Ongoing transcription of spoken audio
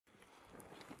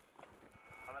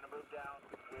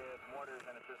orders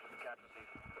and assist with the captaincy,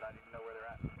 but I need to know where they're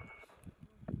at.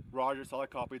 Roger,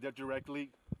 solid copy. They're directly.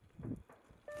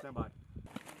 Stand by.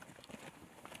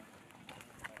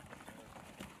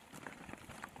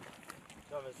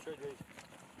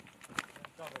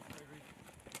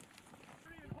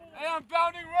 Hey, I'm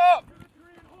bounding rope!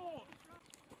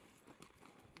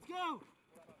 Let's go!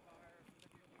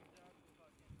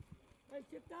 Hey,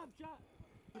 tip top shot!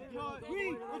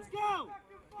 Reed, let's go!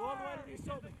 Go all the way to the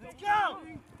assault. Let's go!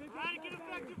 Sporadic and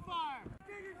effective fire!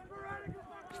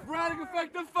 Sporadic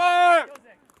effective fire!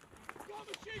 Go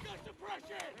machine gun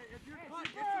suppression! Hey, if you're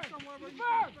somewhere where you can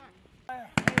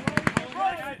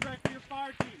your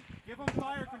fire team. Give them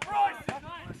fire control.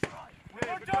 When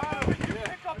they're done moving, you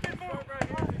pick up and move.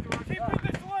 Keep in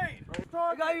this lane.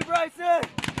 I got you, Bryson!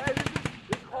 Hey, this is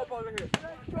Hope over here.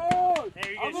 Go!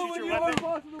 Hey, you guys shoot your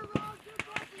weapon.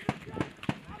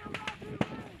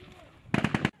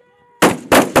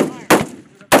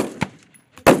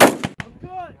 I'm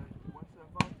good.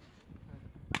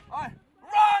 Alright,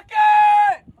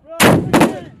 rocket!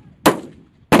 Rocket!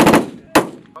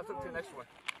 Let's look to the next one.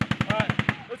 Alright,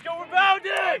 let's go, we're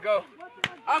bounding! Go.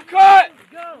 I'm cut!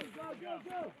 Go!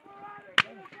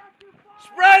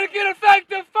 Sporadic and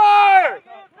effective fire!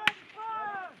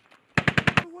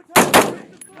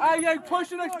 Hey, yeah, push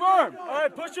the next firm!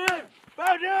 Alright, push in!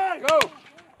 Bounding! Go!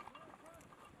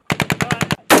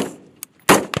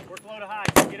 Work low to high,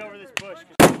 so get over this bush.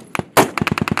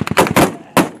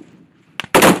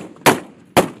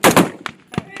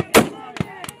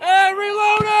 Hey,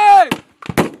 reloading!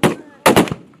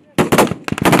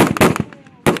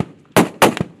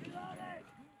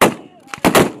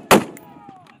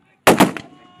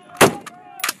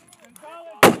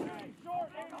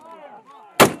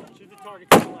 Shoot the target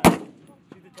to the left.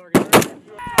 Shoot the target to the left.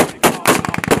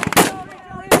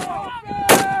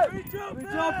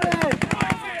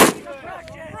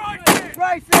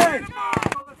 Bryson!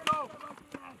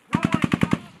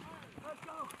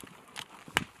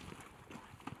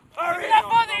 Hurry! Get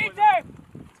up on the E-tape!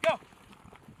 Let's go!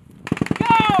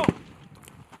 Go!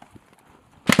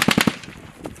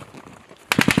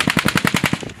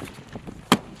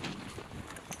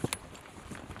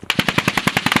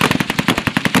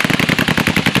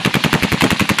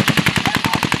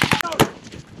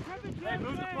 Hey,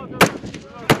 move the plug over.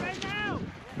 Right now!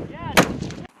 Yes!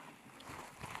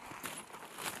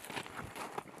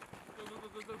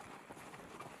 Go.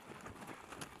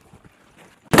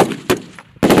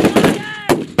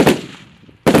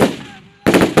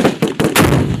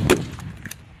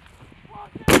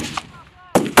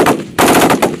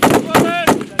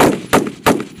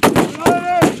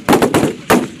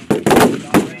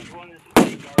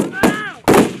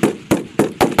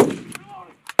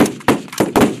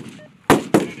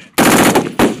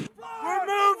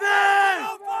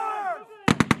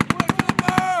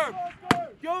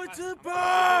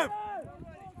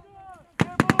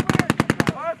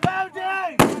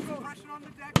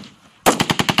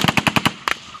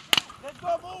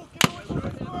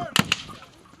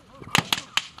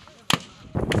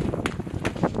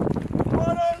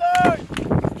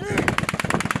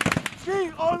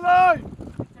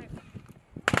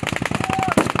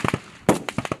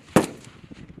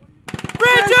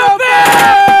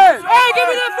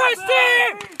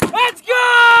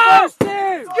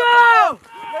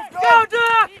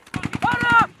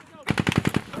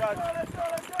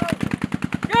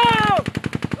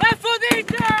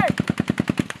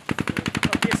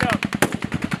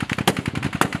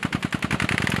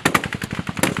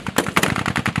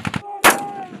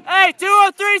 Hey,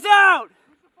 203's out!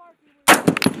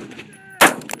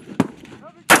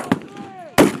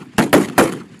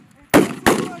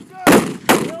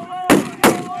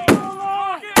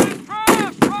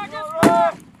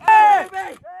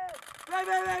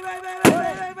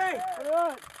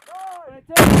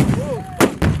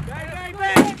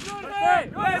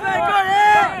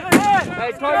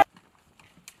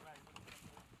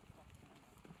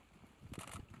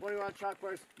 When you on shock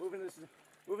burst, moving to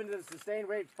the sustained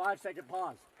rate, 5-second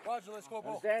pause. Roger, let's go, Bo.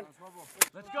 Understand?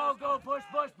 Let's go, push,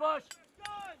 push, push!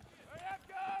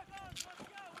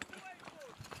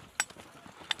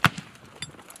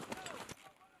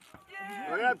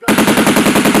 Hurry up, go.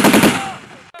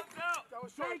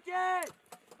 Shake it!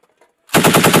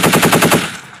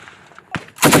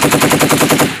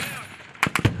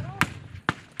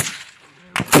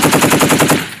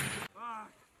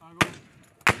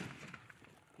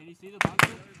 Can you see the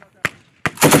bunker?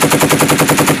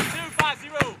 250!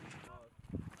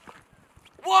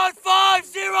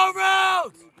 150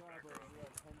 rounds!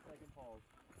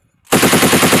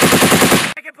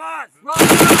 Second pause!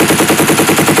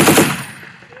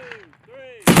 2,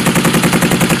 3.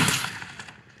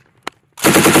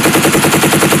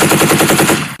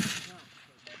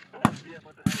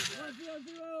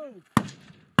 Cujo 2-1,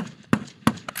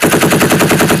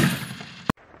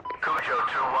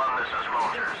 this is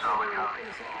Vulture. Solid copy.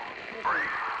 Brief.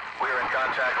 We are in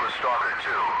contact with Stalker 2,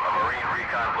 a Marine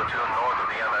Recon platoon north of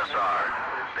the MSR.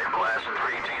 They blasted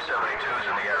 3 T-72s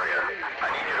in the area. I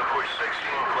need you to push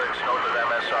 16 clicks north of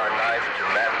MSR knife to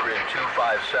map grid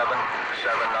 257,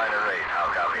 7, 9, or 8.